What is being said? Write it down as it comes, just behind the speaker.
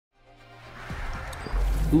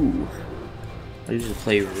Ooh. I usually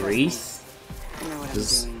play Wraith. I know what I'm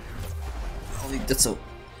doing. That's the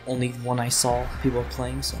only one I saw people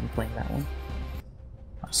playing, so I'm playing that one.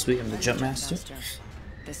 Oh, sweet, I'm the jump master.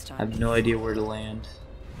 I have no idea where to land.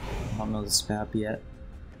 I don't know this map yet.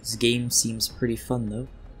 This game seems pretty fun though.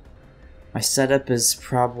 My setup is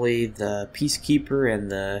probably the Peacekeeper and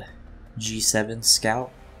the G7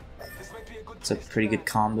 Scout. It's a pretty good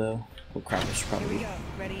combo. Oh crap, I should probably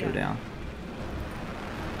go down.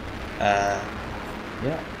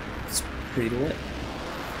 Yeah, it's pretty lit.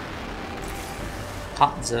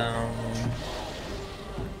 Hot zone.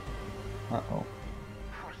 Uh-oh.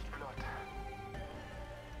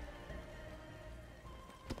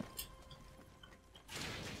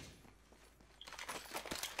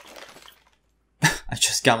 I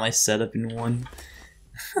just got my setup in one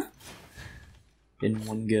in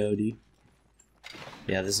one go, dude.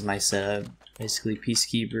 Yeah, this is my setup. Basically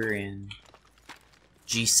Peacekeeper and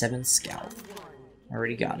G7 Scout.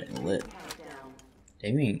 Already got it lit.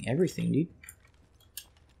 Aiming everything, dude.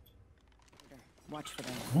 Watch for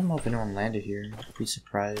them. I don't know if anyone landed here. I'd be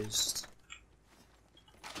surprised.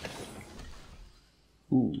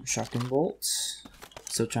 Ooh, shotgun bolts.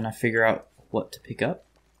 Still trying to figure out what to pick up.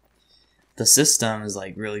 The system is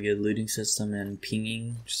like really good looting system and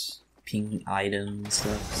pinging, just ping items and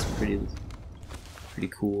stuff. It's pretty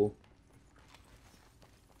cool.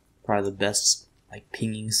 Probably the best like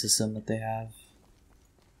pinging system that they have.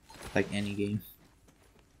 Like any game.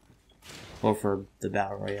 Or for the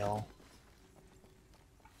Battle Royale.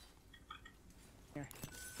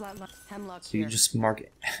 So you just mark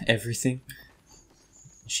everything.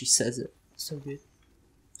 She says it. So good.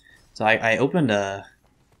 So I opened a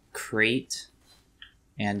crate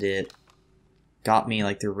and it got me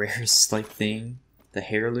like the rarest like thing.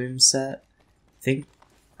 The heirloom set. I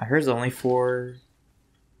heard it's only for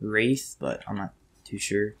Wraith, but I'm not too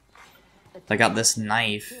sure. I got this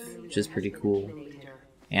knife, which is pretty cool.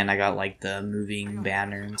 And I got like the moving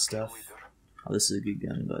banner and stuff. Oh, this is a good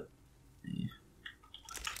gun, but yeah.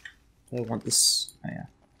 I want this. Oh,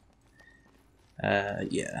 yeah.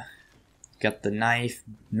 Yeah. Got the knife,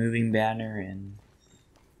 moving banner, and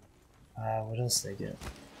what else did I get?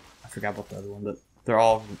 I forgot about the other one, but they're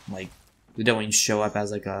all like they don't even show up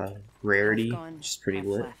as like a rarity, which is pretty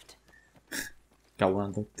lit. Got one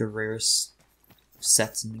of the rarest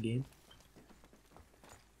sets in the game.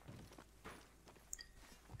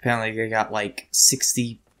 Apparently, I got like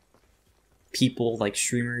 60 people, like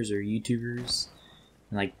streamers or YouTubers,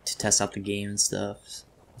 and, like to test out the game and stuff.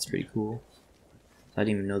 That's pretty cool. I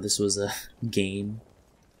didn't even know this was a game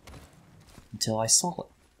until I saw it.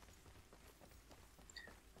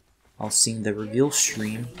 I was seeing the reveal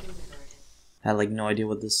stream. I had like no idea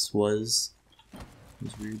what this was. It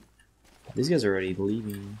was weird. These guys are already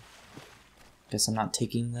leaving. Guess I'm not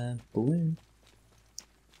taking the balloon.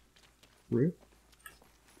 Rude.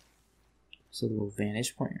 So a little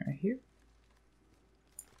vantage point right here.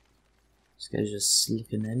 This guy's just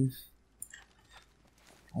sleeping in.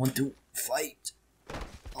 I want to fight.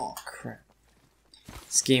 Oh crap.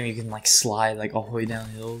 This game you can like slide like all the way down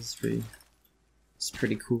hills. It's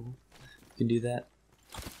pretty cool. You can do that.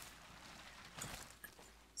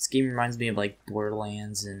 This game reminds me of like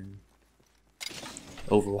Borderlands and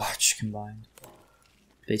Overwatch combined.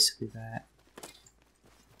 Basically that.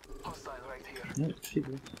 Nope,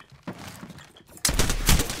 people.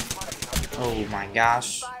 Oh my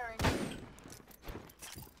gosh. I'm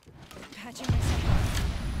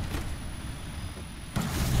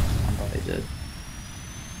probably dead.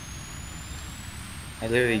 I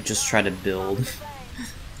literally just try to build.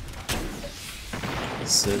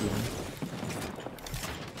 It's so good.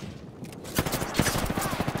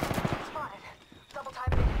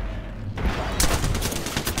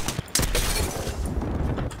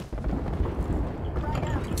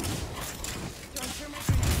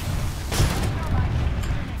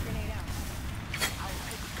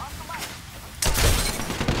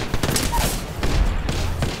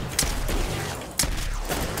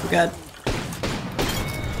 God.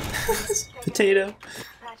 Potato.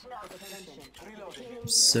 I'm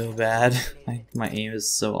so bad. My aim is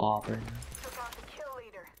so off right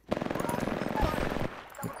now.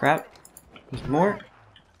 Oh, crap. There's more.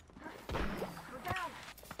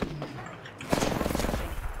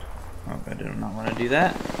 Oh, I do not want to do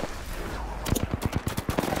that.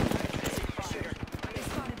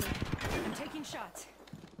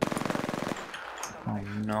 Oh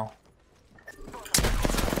no.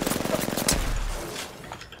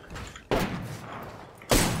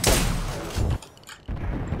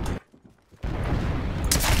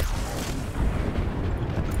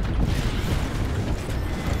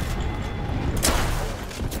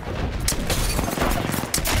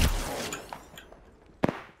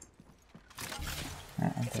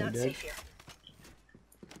 dead.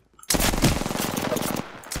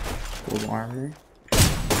 Gold armor.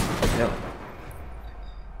 Yep.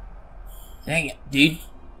 Dang it, dude.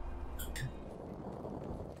 Okay.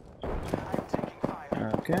 I'm taking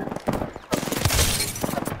fire.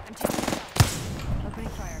 Opening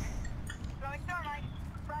fire. Throwing thermite.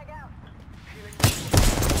 Frag out.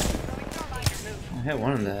 Throwing thermite. I hit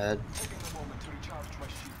one in the head.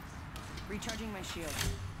 Recharging my shield.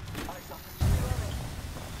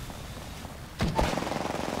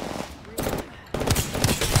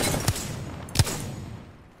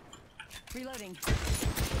 Reloading.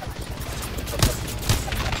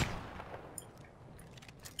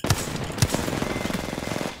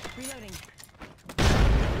 Reloading.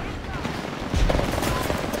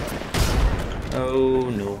 Oh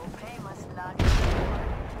no.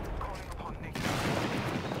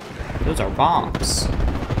 Those are bombs.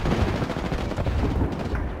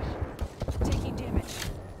 Taking damage.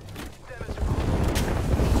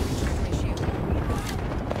 Recharging my shield.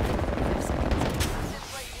 5 seconds.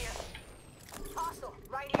 Right here. Hostile.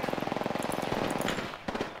 Right here.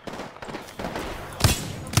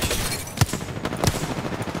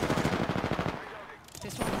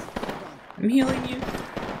 This one is gone. I'm healing you.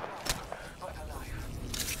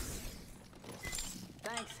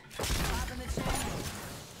 Thanks. Popping the chain.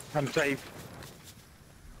 I'm safe.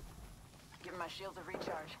 Give my shield a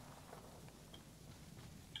recharge.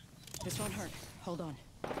 This won't hurt. Hold on.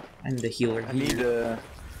 I'm the healer I need here.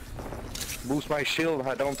 boost my shield.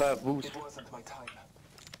 I don't have boost. It wasn't my time.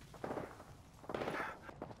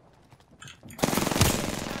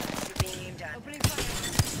 Opening fire.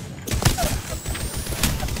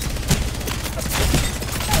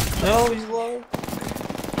 No, he's low.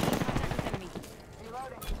 Enemy.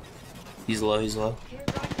 He's low, he's low.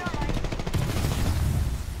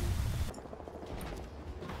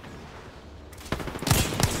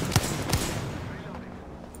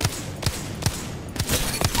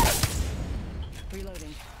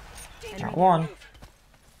 Reloading. Got one.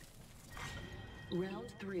 Round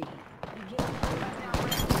 3.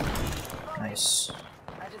 Nice.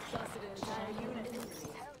 I just busted an entire unit.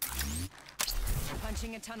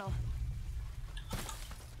 Punching a tunnel.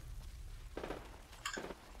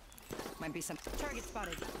 Might be some target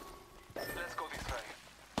spotted. Let's go this way.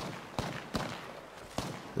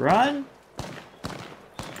 Run.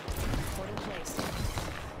 Portal placed.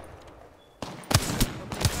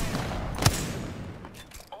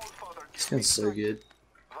 All father This gun's so good.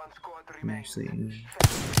 one squad I'm remains. actually.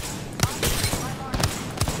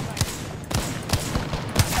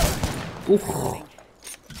 Oof.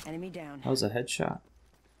 Enemy down. That was a headshot.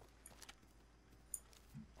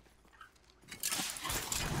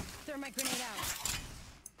 Thermite grenade out.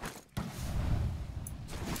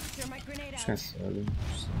 Thermite grenade Just out. gonna throw them.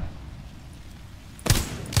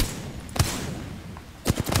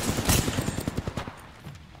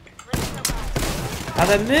 How'd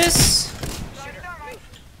I miss?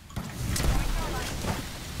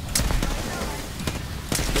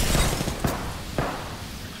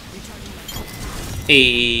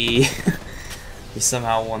 Hey, we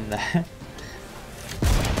somehow won that.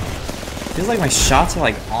 Feels like my shots are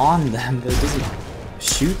like on them, but it doesn't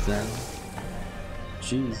shoot them.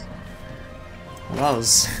 Jeez, well, that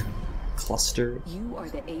was cluster. You are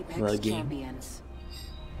the Apex The game. champions.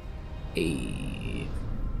 Hey,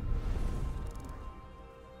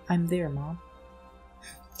 I'm there, Mom.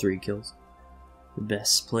 3 kills. The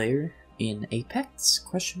best player in Apex?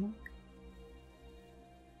 Question mark.